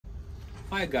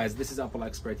Hi guys, this is Apple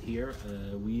Expert here.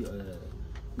 We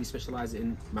specialize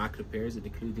in Mac repairs,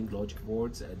 including logic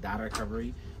boards, data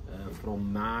recovery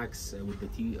from Macs with the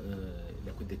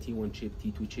T1 chip,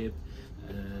 T2 chip.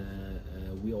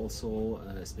 We also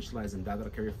specialize in data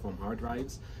recovery from hard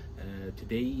drives.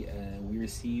 Today we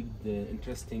received the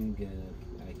interesting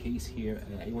case here,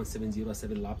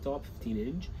 A1707 laptop,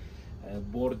 15-inch,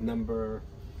 board number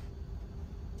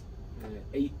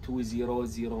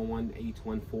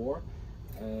 82001-814.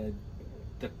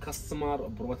 The customer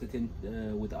brought it in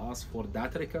with us for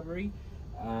data recovery,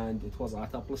 and it was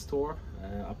at Apple Store.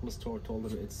 Apple Store told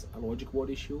them it's a logic board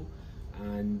issue,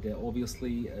 and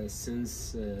obviously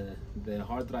since the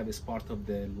hard drive is part of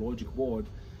the logic board,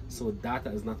 so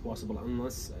data is not possible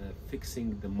unless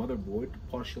fixing the motherboard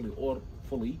partially or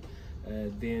fully.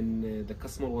 Then the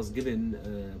customer was given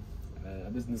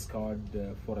a business card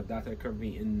for a data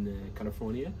recovery in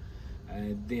California.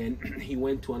 Then he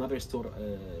went to another store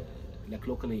like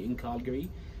locally in Calgary,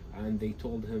 and they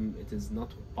told him it is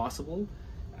not possible.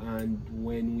 And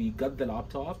when we got the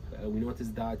laptop, we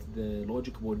noticed that the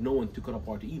logic board, no one took it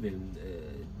apart even.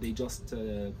 They just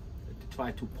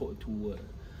tried to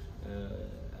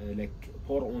like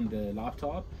pour on the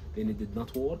laptop, then it did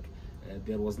not work.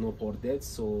 There was no port dead,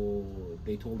 so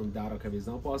they told him data recovery is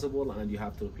not possible and you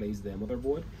have to replace the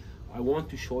motherboard. I want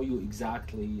to show you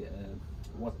exactly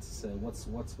what's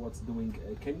doing.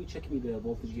 Can you check me the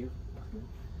voltage here?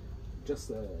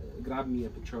 Just grab me a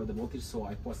picture of the voltage so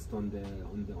I post it on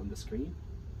the screen.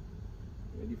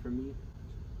 Ready for me?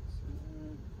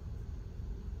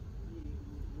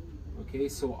 Okay,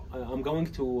 so I'm going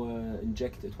to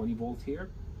inject a 20 volt here.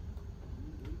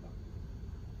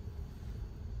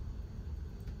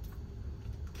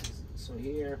 So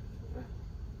here,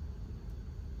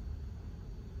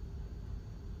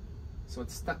 so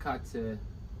it's stuck at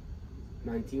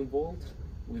 19 volt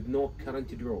with no current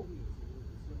to draw.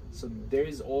 So there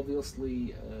is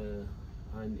obviously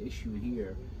an issue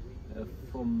here.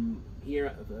 From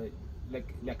here,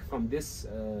 like from this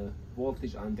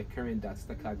voltage and the current that's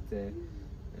stuck at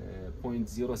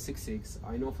 0.066,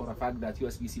 I know for a fact that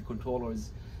USB-C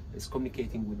controllers is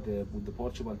communicating with the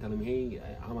port chip and telling me, hey,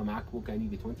 I'm a MacBook, I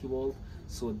need a 20 volt.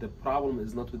 So the problem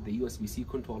is not with the USB-C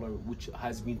controller, which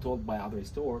has been told by other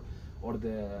store, or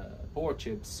the port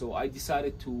chips. So I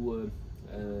decided to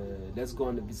let's go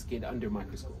and investigate under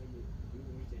microscope.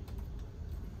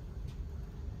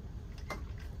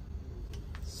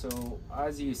 So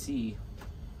as you see,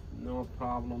 no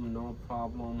problem, no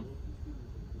problem,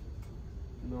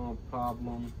 no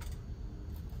problem,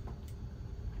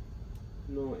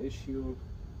 no issue,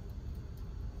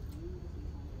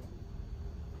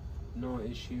 no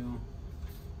issue,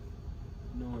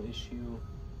 no issue,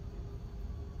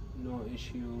 no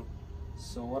issue.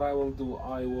 So what I will do,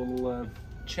 I will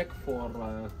check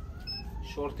for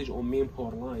shortage on main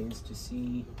power lines to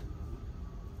see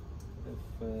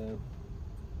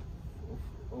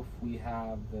if we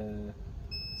have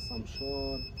some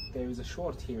short. There is a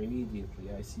short here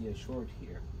immediately. I see a short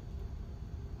here.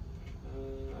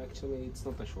 Actually, it's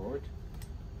not a short.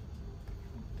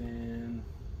 Then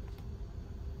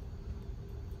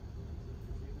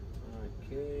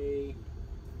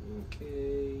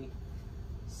okay,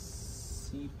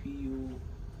 CPU,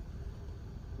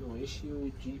 no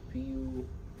issue. GPU,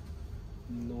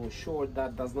 no short.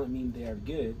 That does not mean they are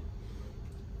good.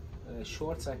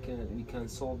 Shorts, we can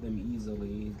solve them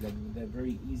easily. Like the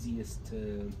very easiest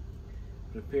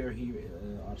repair here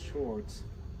are shorts.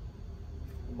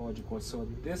 Logic board. So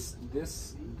this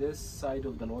side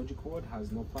of the logic board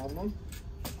has no problem.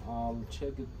 I'll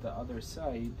check it the other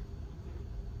side.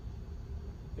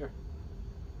 Here.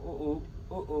 Oh,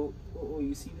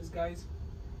 you see this, guys?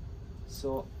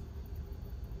 So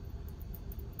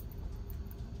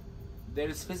there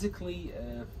is physically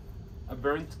a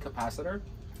burnt capacitor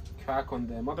crack on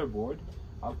the motherboard.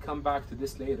 I'll come back to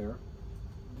this later.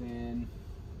 Then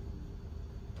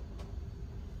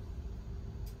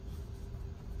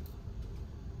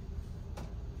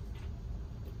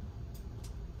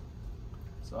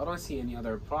so I don't see any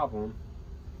other problem.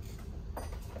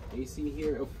 You see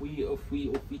here, if we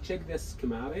check this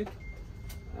schematic,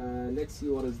 let's see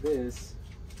what is this.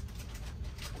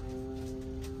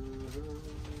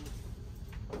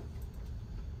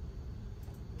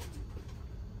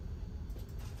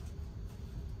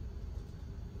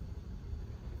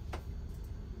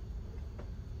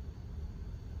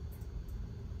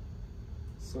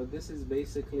 So this is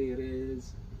basically, it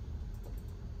is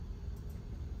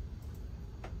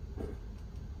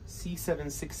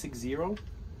C7660.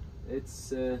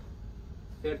 It's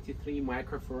 33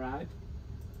 microfarad.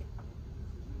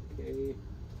 Okay.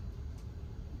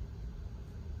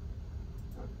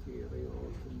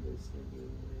 reopen this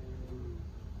again.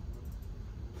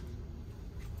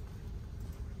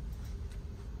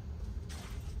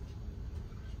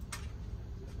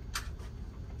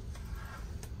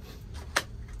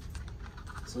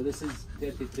 So this is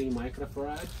 33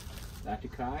 microfarad that you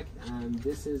cracked, and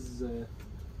this is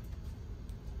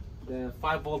the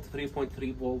 5 volt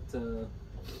 3.3 volt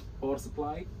power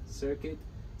supply circuit.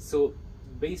 So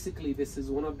basically this is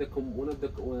one of the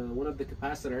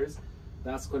capacitors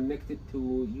that's connected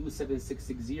to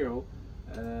A1707,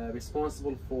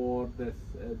 responsible for the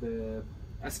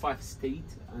S5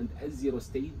 state and S0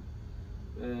 state,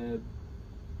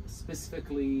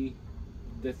 specifically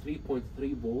the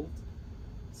 3.3 volt.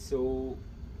 So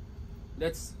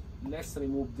let's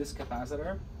remove this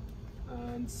capacitor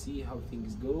and see how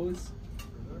things goes.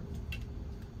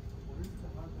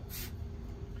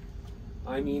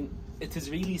 I mean, it is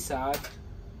really sad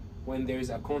when there is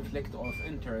a conflict of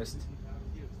interest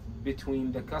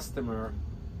between the customer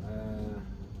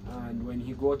and when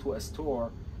you go to a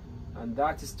store, and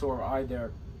that store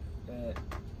either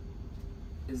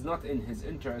is not in his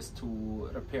interest to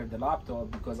repair the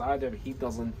laptop because either he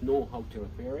doesn't know how to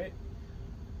repair it,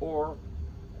 or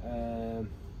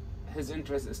his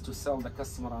interest is to sell the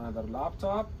customer another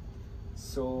laptop.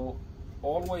 So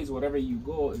always, wherever you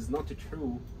go, is not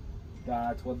true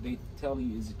that what they tell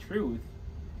you is the truth.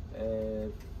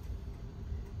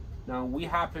 Now we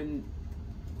happen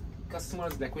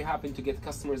to get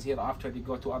customers here after they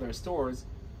go to other stores.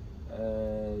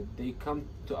 They come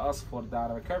to us for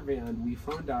data recovery, and we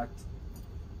found that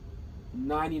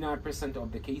 99%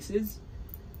 of the cases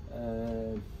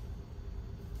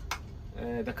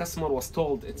the customer was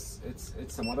told it's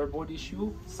a motherboard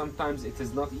issue. Sometimes it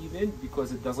is not even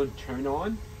because it doesn't turn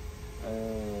on.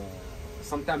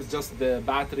 Sometimes just the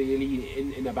battery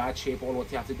really in a bad shape. All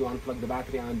what you have to do, unplug the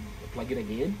battery and plug it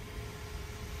again.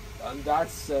 And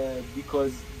that's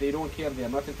because they don't care, they are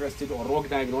not interested, or rogue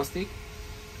diagnostic.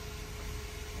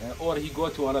 Or he go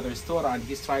to another store and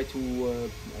he's try to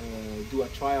do a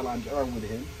trial and error with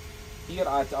him. Here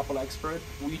at Apple Expert,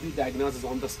 we do diagnosis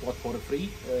on the spot for free.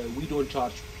 We don't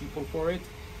charge people for it.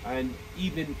 And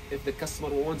even if the customer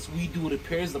wants, we do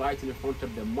repairs right in front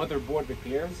of the motherboard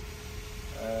repairs.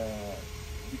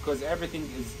 Because everything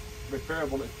is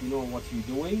repairable if you know what you're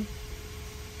doing.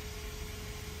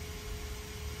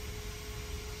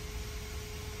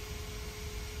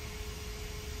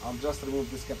 I'll just remove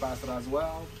this capacitor as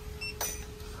well.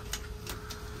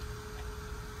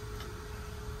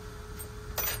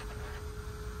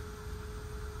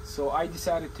 So I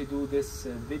decided to do this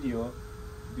video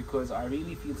because I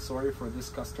really feel sorry for this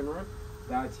customer,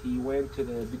 that he went to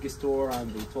the big store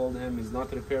and they told him it's not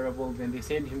repairable. Then they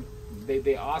send him,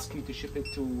 they asked me to ship it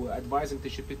to, advise him to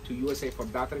ship it to USA for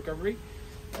data recovery.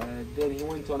 Then he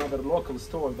went to another local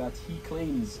store that he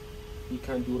claims he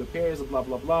can do repairs, blah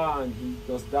blah blah, and he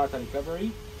does data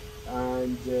recovery.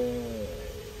 And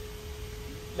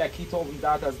like he told me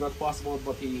data is not possible,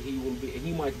 but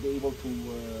he might be able to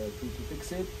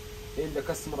fix it. Then the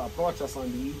customer approached us,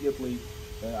 and immediately,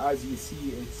 as you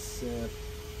see,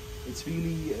 it's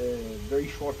really very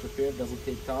short repair, doesn't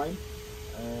take time,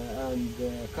 and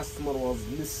the customer was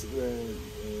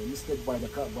misled by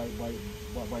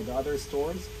the other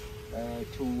stores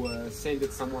to send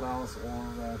it somewhere else,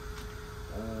 or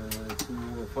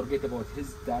to forget about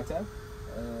his data.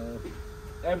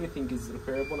 Everything is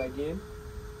repairable again.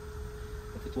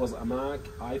 If it was a Mac,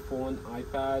 iPhone,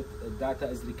 iPad, data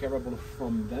is recoverable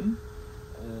from them,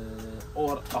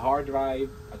 or a hard drive,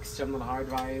 external hard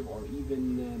drive, or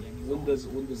even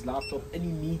Windows laptop, any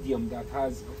medium that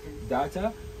has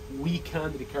data, we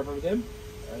can recover them.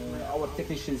 Our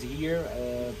technicians here,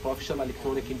 professional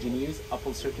electronic engineers,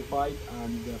 Apple certified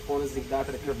and forensic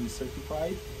data recovery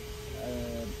certified.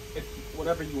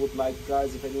 Whatever you would like,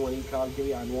 guys, if anyone in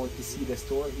Calgary and want to see the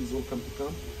store, he's welcome to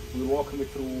come. We'll walk him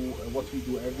through what we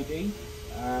do every day,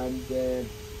 and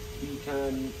we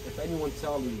can, if anyone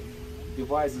tells you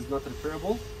device is not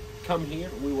repairable, come here,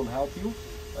 we will help you.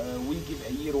 We give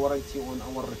a year warranty on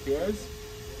our repairs.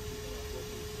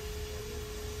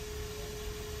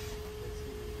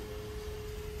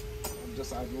 I'll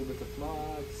just add a little bit of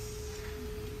flux.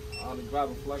 I'll grab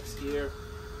a flux here.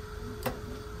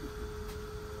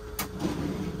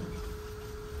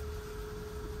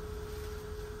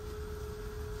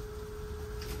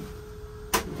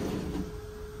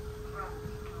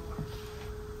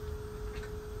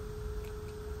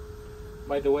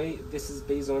 By the way, this is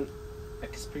based on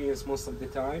experience most of the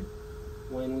time.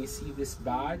 When we see this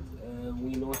bad,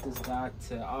 we notice that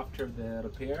after the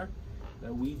repair,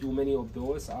 we do many of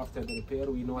those. After the repair,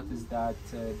 we notice that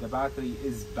the battery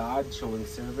is bad, showing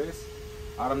service.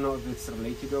 I don't know if it's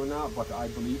related or not, but I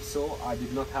believe so. I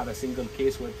did not have a single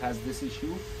case where it has this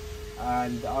issue,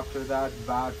 and after that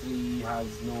battery has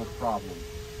no problem.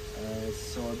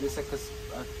 So this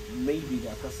maybe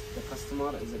the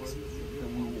customer is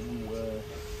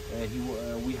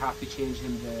we have to change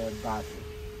him the battery.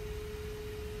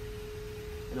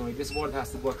 Anyway, this board has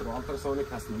to go through ultrasonic,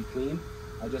 has to be cleaned.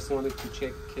 I just wanted to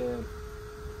check to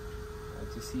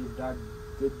see if that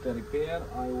did the repair.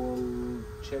 I will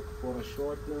check for a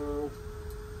short now.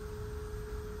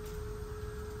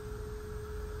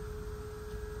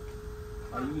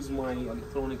 I use my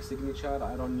electronic signature.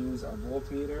 I don't use a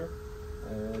voltmeter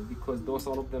because those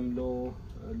all of them low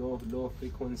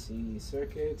frequency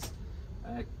circuits.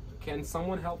 Can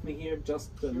someone help me here?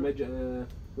 Just measure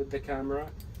with the camera.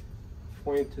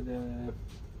 Point to the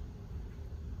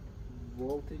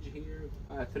voltage here.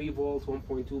 3 volts,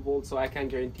 1.2 volts. So I can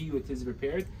guarantee you it is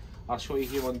repaired. I'll show you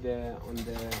here on the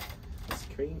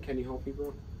screen. Can you help me,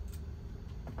 bro?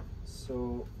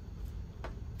 So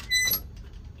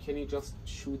can you just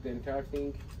shoot the entire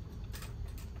thing?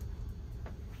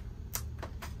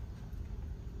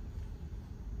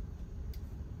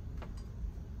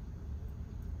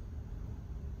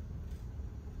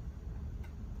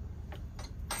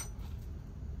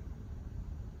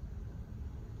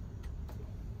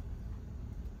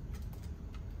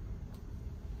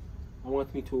 I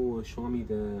want me to show me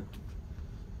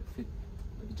if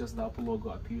just the Apple logo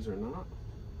appears or not.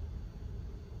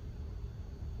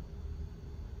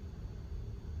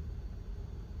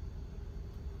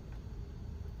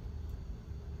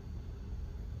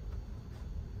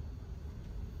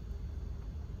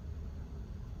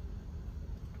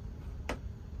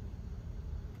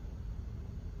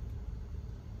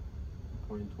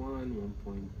 One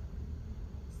point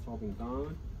stopping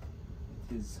down.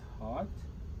 It is hot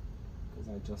because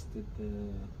I just did the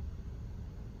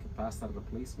capacitor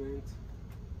replacement.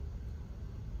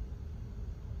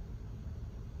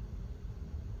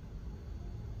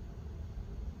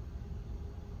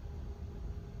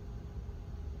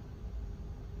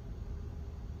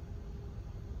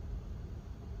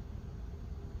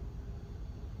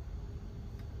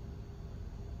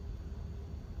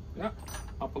 Yeah,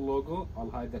 Apple logo.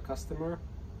 I'll hide the customer.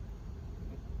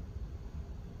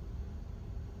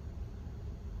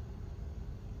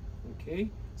 Okay,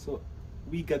 so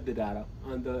we got the data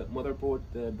on the motherboard.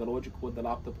 The logic with the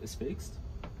laptop is fixed.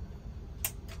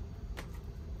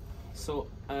 So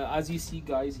as you see,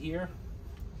 guys, here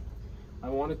I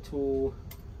wanted to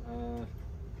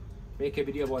make a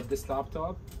video about this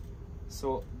laptop.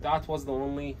 So that was the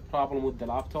only problem with the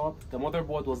laptop. The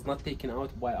motherboard was not taken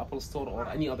out by Apple Store or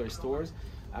any other stores,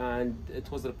 and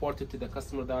it was reported to the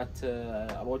customer that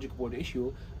a logic board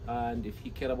issue, and if he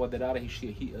cared about the data, he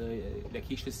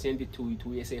should send it to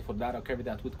USA for data recovery.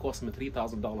 That would cost him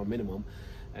 $3,000 minimum.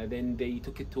 Then they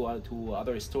took it to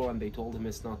other store, and they told him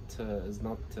it's not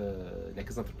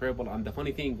repairable. And the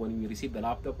funny thing, when we received the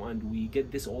laptop, and we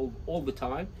get this all the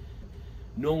time,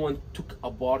 no one took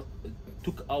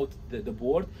out the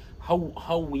board.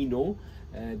 How we know?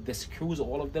 The screws,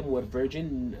 all of them were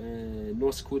virgin.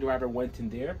 No screwdriver went in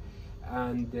there,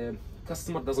 and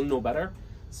customer doesn't know better.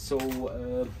 So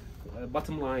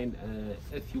bottom line,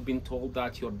 if you've been told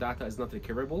that your data is not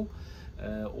recoverable,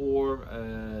 or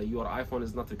your iPhone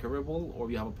is not recoverable, or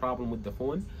you have a problem with the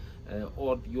phone,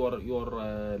 or your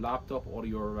laptop or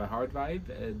your hard drive,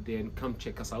 then come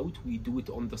check us out. We do it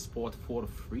on the spot for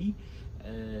free.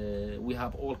 We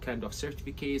have all kind of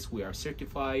certificates. We are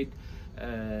certified.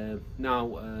 Now,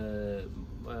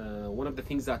 one of the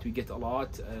things that we get a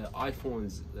lot,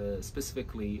 iPhones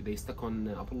specifically, they stuck on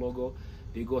Apple logo.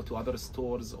 They go to other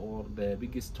stores or the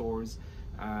biggest stores,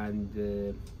 and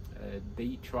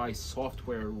they try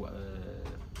software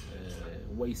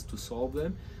ways to solve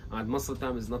them. And most of the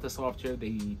time, it's not a software.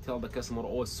 They tell the customer,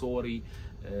 "Oh, sorry,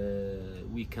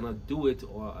 we cannot do it,"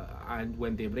 and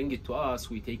when they bring it to us,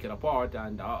 we take it apart,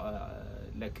 and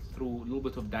like through a little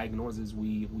bit of diagnosis,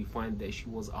 we find the issue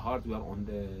was a hardware on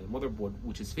the motherboard,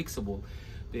 which is fixable.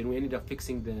 Then we ended up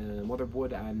fixing the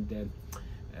motherboard, and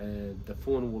the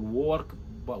phone will work.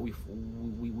 But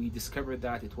we discovered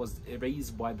that it was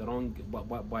erased by the wrong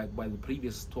by the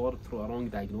previous store through a wrong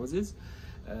diagnosis.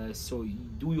 So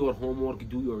do your homework,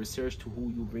 do your research to who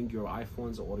you bring your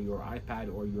iPhones or your iPad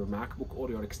or your MacBook or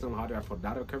your external hardware for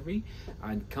data recovery,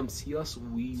 and come see us.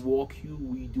 We walk you,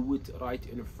 we do it right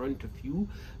in front of you.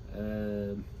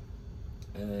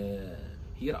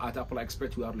 Here at Apple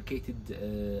Expert, we are located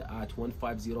at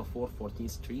 1504 14th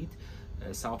Street,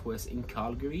 Southwest in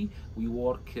Calgary. We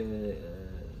work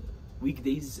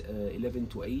weekdays 11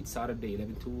 to 8, Saturday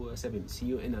 11 to 7. See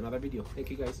you in another video.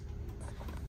 Thank you, guys.